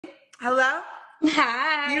Hello? You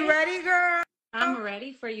Hi. ready, girl? I'm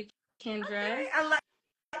ready for you, Okay. Kendra. I like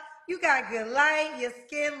you got good light. Your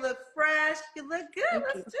skin look fresh. You look good. Thank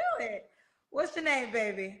Let's you. do it. What's your name,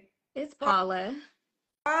 baby? It's Paula.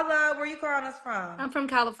 Paula, where you calling us from? I'm from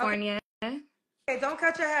Okay, California. don't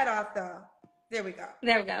cut your head off though. There we go.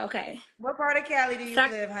 There we go. Okay. What part of Cali do you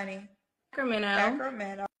live, honey? Sacramento,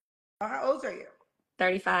 Sacramento. How old are you?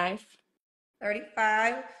 35.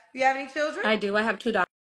 35. You have any children? I do. I have two daughters.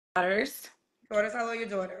 Daughters, how old are your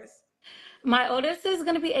daughters? My oldest is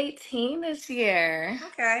going to be 18 this year,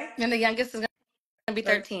 Okay. and the youngest is going to be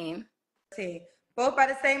 13. 13. Both by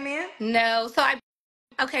the same man? No. So I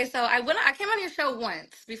came on your show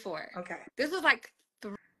once before. Okay. This was like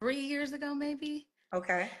 3 years ago, maybe.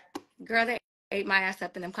 Okay. Girl, they ate my ass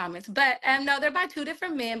up in them comments. But no, they're by two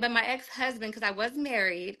different men. But my ex-husband, because I was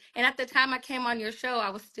married, and at the time I came on your show, I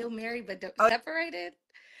was still married but Oh, separated.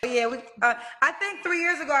 yeah, I think 3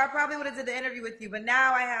 years ago I probably would have did the interview with you, but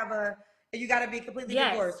now I have a. You got to be completely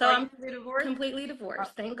Yes, divorced. so Are you I'm completely divorced? completely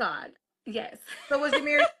divorced. Thank God. Yes. So was you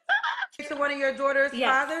married to one of your daughter's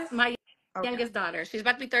Yes, fathers? my Okay. youngest daughter. She's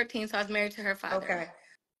about to be 13, so I was married to her father. Okay.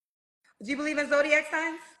 Do you believe in zodiac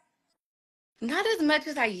signs? Not as much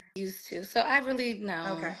as I used to. So I really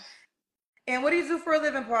know. Okay. And what do you do for a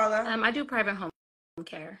living, Paula? I do private home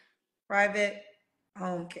care. Private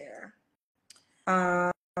home care.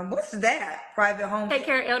 What's that? Private home Take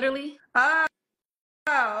care. care of elderly.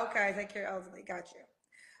 Oh, okay. Take care of elderly. Got you.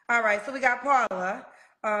 All right. So we got Paula.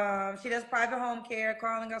 She does private home care,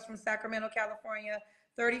 calling us from Sacramento, California.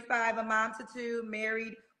 35, a mom to two,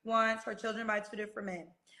 married once, her children by two different men.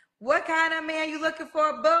 What kind of man you looking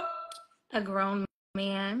for, boo? A grown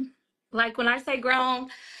man. Like when I say grown,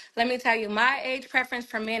 let me tell you, my age preference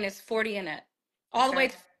for men is 40 and up, all the way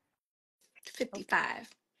Okay. to 55.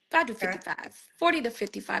 I do Okay. 55, 40 to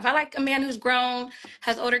 55. I like a man who's grown,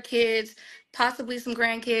 has older kids, possibly some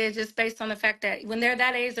grandkids, just based on the fact that when they're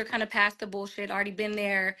that age, they're kind of past the bullshit, already been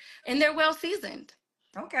there, and they're well seasoned.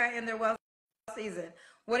 Okay. And they're well seasoned.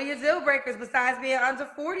 What are your deal breakers besides being under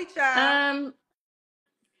 40, child? Um,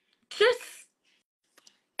 just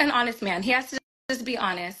an honest man. He has to just be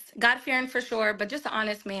honest. God fearing for sure, but just an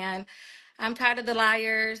honest man. I'm tired of the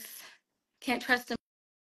liars. Can't trust him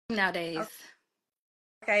nowadays.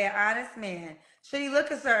 Okay, an honest man. Should he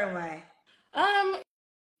look a certain way? Um,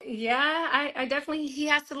 yeah, I definitely, he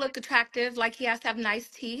has to look attractive. Like he has to have nice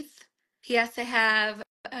teeth. He has to have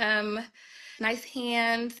um nice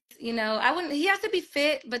hands. I wouldn't, he has to be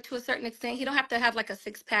fit, but to a certain extent. He don't have to have like a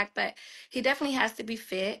six pack, but he definitely has to be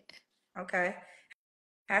fit. Okay.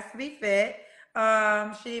 Has to be fit.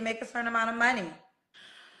 Should he make a certain amount of money?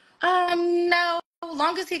 No,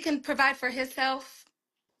 long as he can provide for himself,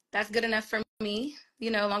 that's good enough for me.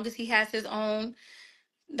 Long as he has his own,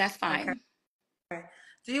 that's Okay. fine.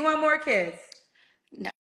 Do you want more kids?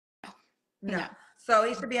 No, No. no. So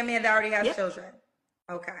he should be a man that already has Yep. children.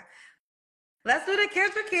 Okay. Let's do the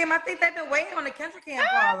Kendra Cam. I think they've been waiting on the Kendra Cam,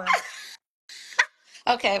 Paula.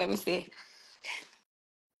 Okay, let me see.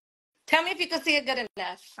 Tell me if you can see it good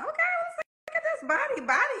enough. Okay, let's look at this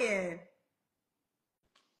bodying.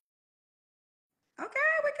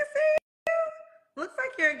 Okay, we can see you. Looks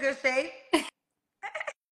like you're in good shape.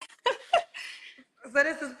 So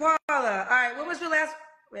this is Paula. All right, when was your last?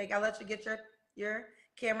 Wait, I'll let you get your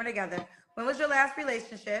camera together. When was your last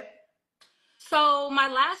relationship? So my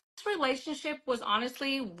last relationship was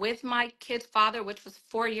honestly with my kid's father, which was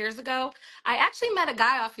 4 years ago. I actually met a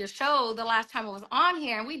guy off your show the last time I was on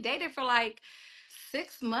here, and we dated for like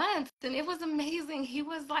 6 months, and it was amazing. He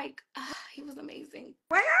was like, he was amazing.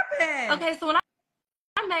 What happened? Okay, so when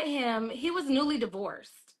I met him, he was newly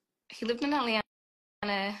divorced. He lived in Atlanta.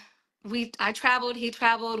 I traveled, he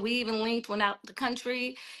traveled, we even linked, went out the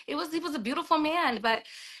country. He was a beautiful man, but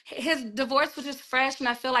his divorce was just fresh, and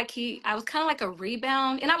I feel like I was kind of like a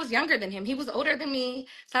rebound, and I was younger than him. He was older than me,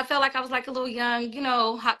 so I felt like I was like a little young,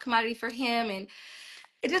 hot commodity for him, and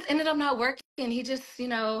it just ended up not working. He just,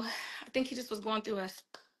 I think he just was going through a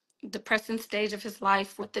depressing stage of his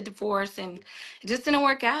life with the divorce, and it just didn't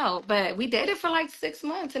work out. But we dated for like 6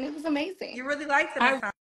 months, and it was amazing. You really liked him, it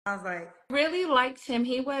I sounds like. really liked him.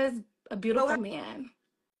 He was a So beautiful man.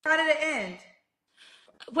 how did it end?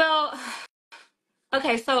 Well,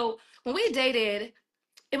 okay, so when we dated,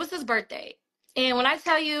 it was his birthday. And when I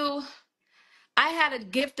tell you, I had a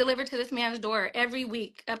gift delivered to this man's door every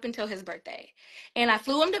week up until his birthday. And I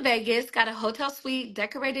flew him to Vegas, got a hotel suite,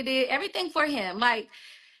 decorated it, everything for him. Like,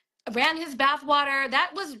 ran his bath water.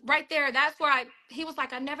 That was right there. That's where he was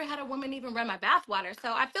like, I never had a woman even run my bath water.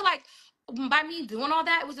 So I feel like by me doing all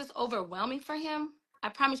that, it was just overwhelming for him. I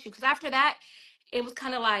promise you. Because after that, it was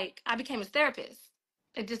kind of like I became his therapist.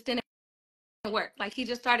 It just didn't work. Like he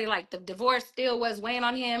just started, like the divorce still was weighing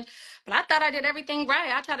on him. But I thought I did everything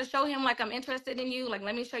right. I tried to show him like I'm interested in you. Like,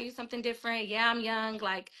 let me show you something different. Yeah, I'm young.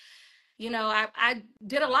 Like, I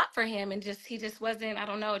did a lot for him, and he just wasn't, I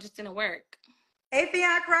don't know, it just didn't work.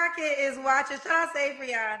 Afion Crockett is watching. Shout out to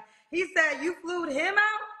Afion. He said you flew him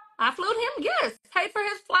out? I flew him, yes. Paid for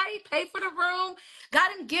his flight, paid for the room,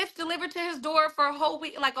 got him gifts delivered to his door for a whole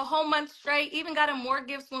week, like a whole month straight. Even got him more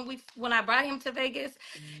gifts when I brought him to Vegas.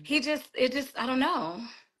 I don't know.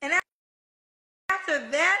 And after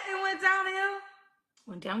that, it went downhill?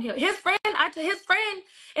 Went downhill. His friend,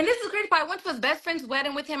 and this is the crazy part. I went to his best friend's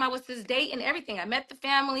wedding with him. I was his date and everything. I met the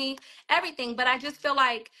family, everything. But I just feel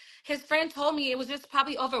like his friend told me it was just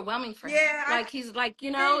probably overwhelming for him. Like he's like,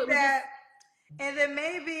 it was that, and then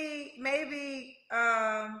maybe,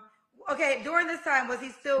 okay, during this time, was he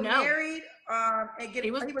still married? He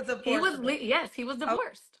was divorced. Yes, he was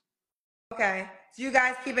divorced. Okay. Do you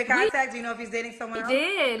guys keep in contact? Do you know if he's dating someone else? We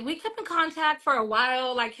did. We kept in contact for a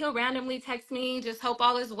while. Like he'll randomly text me, just hope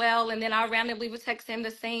all is well, and then I randomly would text him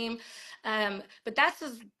the same. But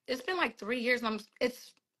it's been like 3 years, and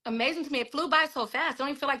it's amazing to me. It flew by so fast. I don't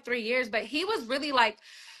even feel like 3 years, but he was really like,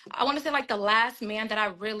 I want to say like the last man that I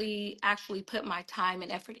really actually put my time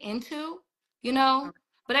and effort into,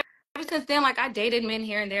 But ever since then, like I dated men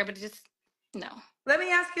here and there, but just no. Let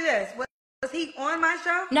me ask you this: was he on my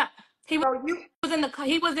show? No, he was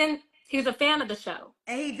a fan of the show,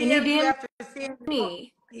 and he DM'd you after seeing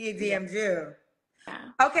me. He DM'd you.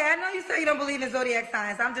 Yeah. Okay, I know you say you don't believe in zodiac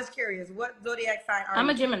signs. I'm just curious. What zodiac sign are you? I'm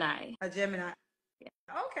a Gemini. A Gemini. Yeah.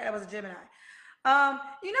 Okay, that was a Gemini.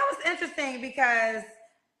 It's interesting because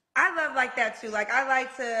I love like that too. Like I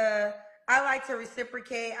like to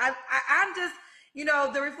reciprocate. I'm just,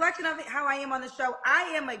 the reflection of how I am on the show.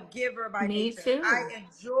 I am a giver by nature. Me too. I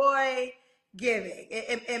enjoy giving.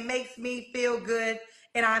 It makes me feel good,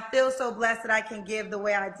 and I feel so blessed that I can give the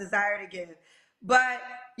way I desire to give. But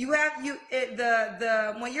when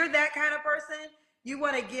you're that kind of person, you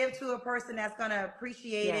want to give to a person that's going to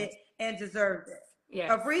appreciate it and deserve it.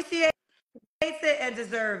 Yes. Appreciate it and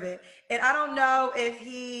deserve it. And I don't know if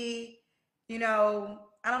he, I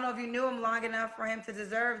don't know if you knew him long enough for him to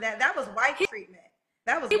deserve that. That was wife treatment.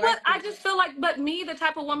 I just feel like, but me, the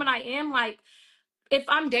type of woman I am, like, if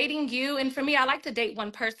I'm dating you, and for me, I like to date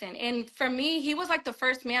one person. And for me, he was like the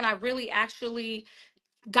first man I really actually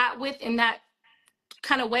got with in that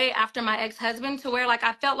kind of way after my ex-husband, to where like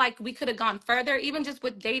I felt like we could have gone further, even just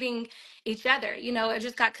with dating each other. It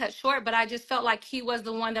just got cut short, but I just felt like he was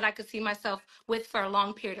the one that I could see myself with for a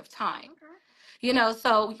long period of time.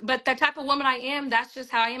 So, but the type of woman I am, that's just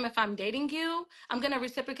how I am. If I'm dating you, I'm going to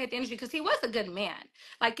reciprocate the energy, because he was a good man.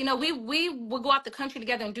 Like, we would go out the country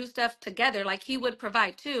together and do stuff together. Like, he would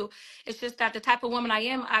provide too. It's just that the type of woman I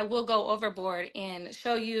am, I will go overboard and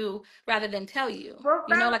show you rather than tell you.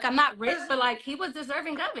 Like, I'm not rich, but like, he was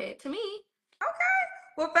deserving of it to me. Okay.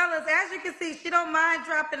 Well, fellas, as you can see, she don't mind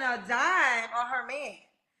dropping a dime on her man.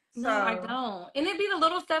 So. No, I don't. And it'd be the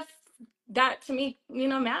little stuff that to me,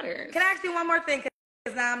 matters. Can I ask you one more thing?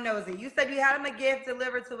 Because now I'm nosy. You said you had him a gift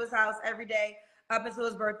delivered to his house every day up until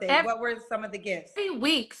his birthday. What were some of the gifts? Every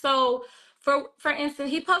week. So, for instance,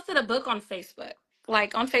 he posted a book on Facebook.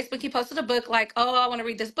 Like, on Facebook, he posted a book like, oh, I want to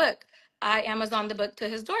read this book. I Amazon the book to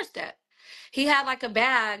his doorstep. He had like a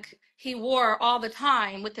bag he wore all the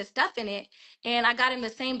time with his stuff in it. And I got him the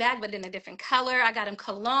same bag, but in a different color. I got him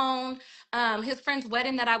cologne. His friend's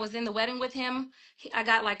wedding that I was in the wedding with him, I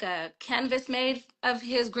got like a canvas made of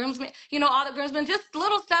his groomsmen, all the groomsmen, just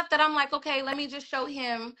little stuff that I'm like, okay, let me just show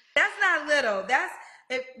him. That's not little. That's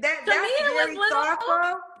very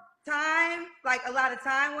thoughtful. Time, like a lot of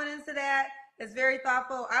time went into that. It's very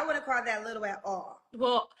thoughtful. I wouldn't call that little at all.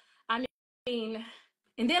 Well, I mean,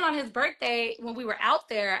 and then on his birthday, when we were out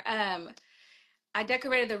there, I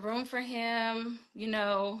decorated the room for him,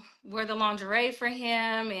 wore the lingerie for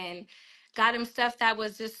him, and got him stuff that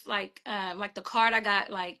was just like the card I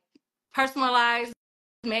got, like personalized,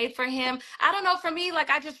 made for him. I don't know, for me,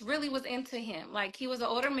 like I just really was into him. Like, he was an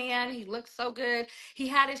older man. He looked so good. He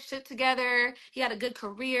had his shit together. He had a good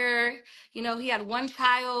career. He had one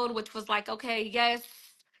child, which was like, okay, yes.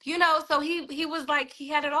 So he was like, he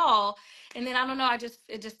had it all. And then I don't know,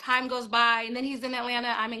 time goes by, and then he's in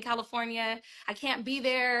Atlanta, I'm in California. I can't be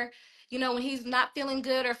there. When he's not feeling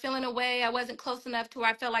good or feeling away, I wasn't close enough to where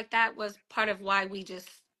I felt like that was part of why we just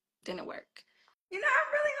didn't work. I'm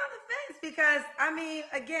really on the fence because,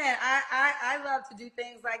 again, I love to do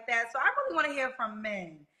things like that. So I really want to hear from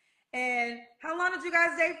men. And how long did you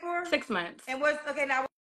guys date for? 6 months. And was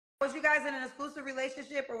you guys in an exclusive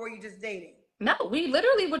relationship, or were you just dating? No, we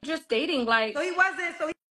literally were just dating. Like, so he wasn't.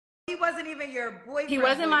 So he wasn't even your boyfriend. He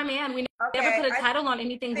wasn't my man. We never put a I title on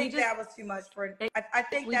anything. think that was too much for. I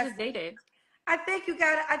think we that's. just dated. I think you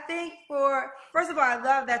got. I think for first of all, I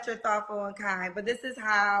love that you're thoughtful and kind, but this is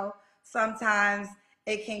how sometimes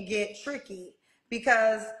it can get tricky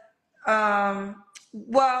because.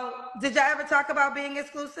 Well, did y'all ever talk about being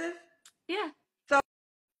exclusive? Yeah.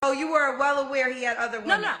 So you were well aware he had other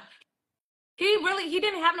women. No. He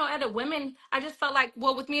didn't have no other women. I just felt like,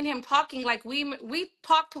 well, with me and him talking, like we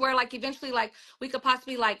talked to where like eventually like we could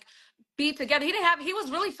possibly like be together. He was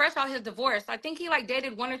really fresh out his divorce. I think he like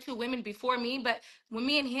dated one or two women before me, but when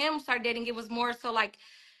me and him started dating, it was more so like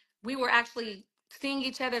we were actually seeing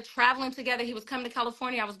each other, traveling together. He was coming to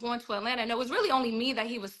California. I was going to Atlanta. And it was really only me that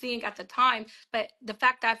he was seeing at the time. But the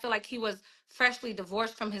fact that I feel like he was freshly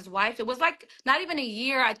divorced from his wife, it was like not even a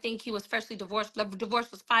year, I think he was freshly divorced. The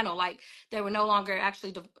divorce was final. Like they were no longer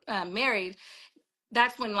actually married.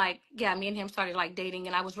 That's when like, yeah, me and him started like dating.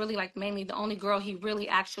 And I was really like mainly the only girl he really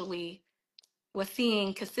actually was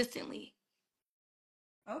seeing consistently.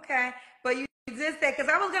 Okay, but you did say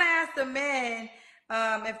because I was gonna ask the men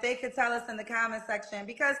if they could tell us in the comment section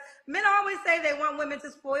because men always say they want women to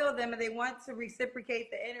spoil them and they want to reciprocate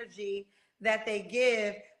the energy that they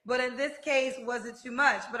give. But in this case, was it too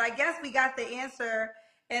much? But I guess we got the answer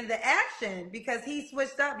in the action because he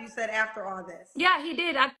switched up. You said after all this. Yeah, he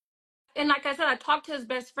did. And like I said, I talked to his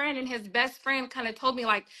best friend, and his best friend kind of told me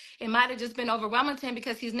like it might have just been overwhelming to him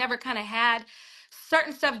because he's never kind of had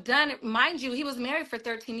certain stuff done. Mind you, he was married for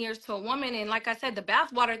 13 years to a woman, and like I said, the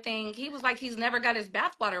bathwater thing, he was like he's never got his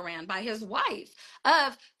bathwater ran by his wife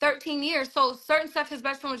of 13 years. So certain stuff his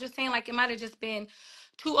best friend was just saying like it might have just been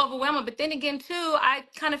too overwhelming. But then again, too, I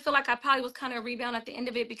kind of feel like I probably was kind of a rebound at the end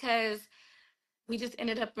of it because we just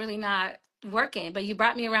ended up really not working. But you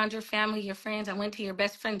brought me around your family, your friends. I went to your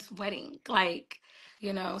best friend's wedding, like,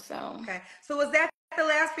 so. Okay, so was that the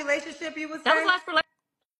last relationship you would say? That was the last relationship.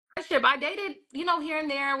 I dated, here and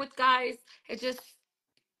there with guys. It just,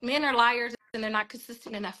 men are liars and they're not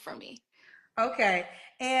consistent enough for me. Okay,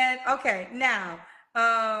 and okay, now,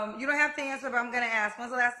 you don't have to answer, but I'm gonna ask.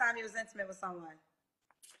 When's the last time you was intimate with someone?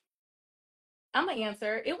 I'm gonna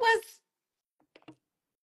answer. It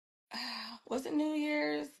was it New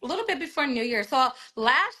Year's? A little bit before New Year's. So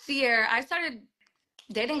last year I started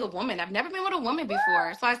dating a woman. I've never been with a woman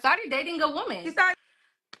before. So I started dating a woman. You started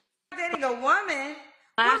dating a woman?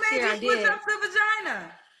 What Last made year you I switch did. up to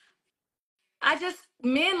vagina?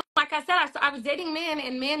 Men, like I said, I was dating men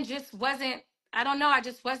and men just wasn't, I don't know. I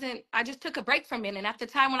just took a break from men. And at the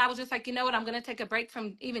time when I was just like, you know what, I'm going to take a break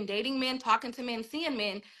from even dating men, talking to men, seeing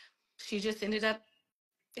men, she just ended up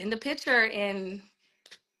in the picture and,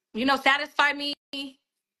 satisfied me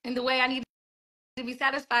in the way I needed to be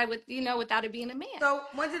satisfied with, without it being a man. So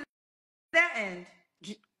when did that end?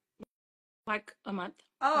 Like a month.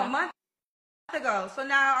 Oh, a month ago. So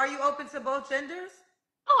now are you open to both genders?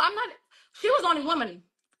 Oh, I'm not. She was the only woman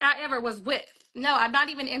I ever was with. No, I'm not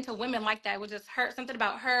even into women like that. It was just her, something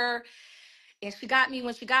about her. And she got me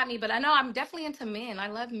when she got me. But I know I'm definitely into men. I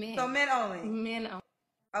love men. So men only. Men only.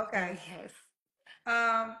 Okay. Yes.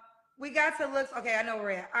 We got to looks. Okay, I know where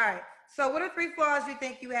we're at. All right. So what are 3 flaws you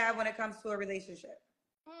think you have when it comes to a relationship?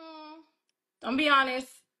 I'll be honest.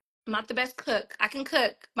 I'm not the best cook. I can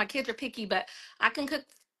cook. My kids are picky, but I can cook,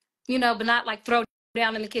 but not like throw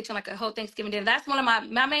down in the kitchen like a whole Thanksgiving dinner. That's one of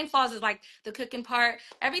my main flaws is like the cooking part.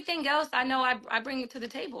 Everything else, I know I bring it to the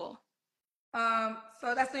table. So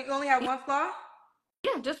that's you only have one flaw?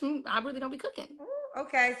 Yeah, just I really don't be cooking. Ooh,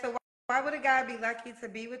 okay, so why would a guy be lucky to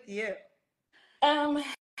be with you?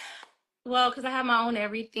 Well, because I have my own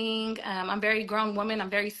everything. I'm a very grown woman. I'm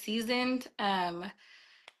very seasoned.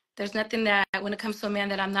 There's nothing that when it comes to a man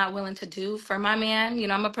that I'm not willing to do for my man.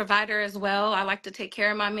 I'm a provider as well. I like to take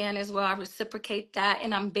care of my man as well. I reciprocate that.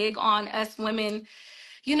 And I'm big on us women,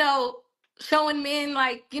 showing men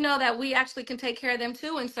like, that we actually can take care of them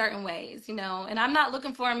too in certain ways, and I'm not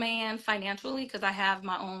looking for a man financially because I have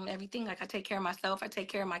my own everything. Like I take care of myself. I take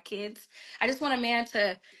care of my kids. I just want a man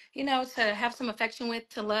to, to have some affection with,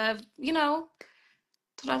 to love, that's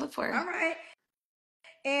what I look for. All right.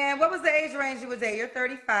 And what was the age range you was at? You're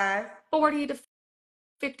 35. 40 to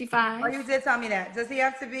 55. Oh, you did tell me that. Does he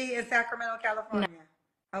have to be in Sacramento, California?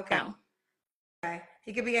 No. Okay. No. Okay.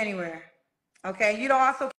 He could be anywhere. Okay. You don't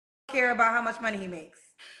also care about how much money he makes.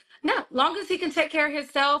 No, long as he can take care of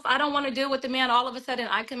himself. I don't want to deal with the man. All of a sudden,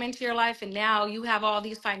 I come into your life and now you have all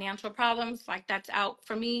these financial problems. Like that's out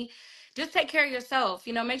for me. Just take care of yourself.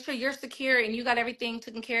 Make sure you're secure and you got everything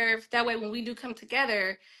taken care of. That way, when we do come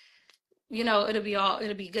together, it'll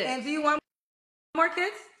be good. And do you want more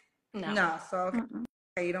kids? No. No. So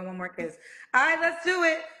okay, you don't want more kids. All right, let's do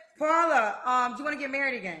it. Paula, do you want to get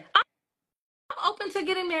married again? I'm open to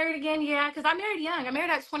getting married again, yeah, because I married young. I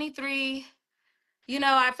married at 23. You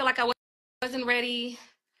know, I feel like I wasn't ready,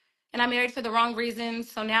 and I married for the wrong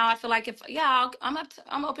reasons. So now I feel like if yeah,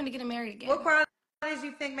 I'm open to getting married again. What qualities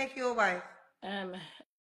you think make you a wife? Um,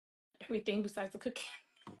 everything besides the cooking.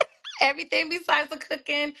 Everything besides the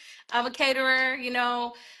cooking. I'm a caterer. You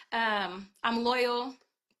know, I'm loyal.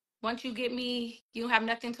 Once you get me, you have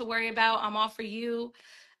nothing to worry about. I'm all for you.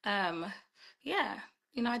 Um, yeah,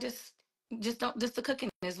 you know, I just don't. Just the cooking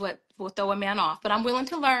is what will throw a man off. But I'm willing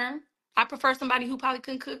to learn. I prefer somebody who probably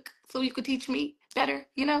can cook, so you could teach me better.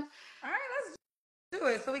 You know. All right, let's do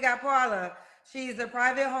it. So we got Paula. She's a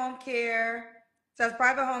private home care. Says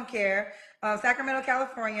private home care. Sacramento,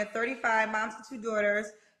 California. 35. Mom to two daughters.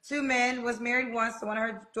 Two men. Was married once to one of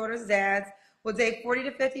her daughter's dads. Will date 40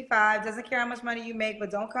 to 55. Doesn't care how much money you make, but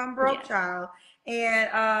don't come broke, Yes. child.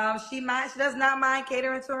 And she does not mind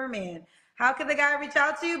catering to her man. How can the guy reach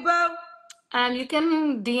out to you, bro? You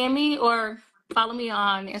can DM me or follow me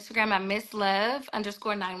on Instagram at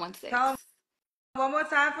misslove_916. Tell him one more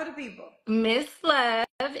time for the people. Miss Love,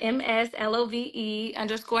 MSLOVE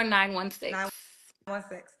 _916.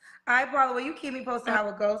 916. All right, Paula, will you keep me posted how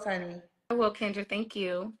it goes, honey? I will, Kendra. Thank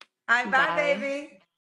you. All right, bye, Bye. baby.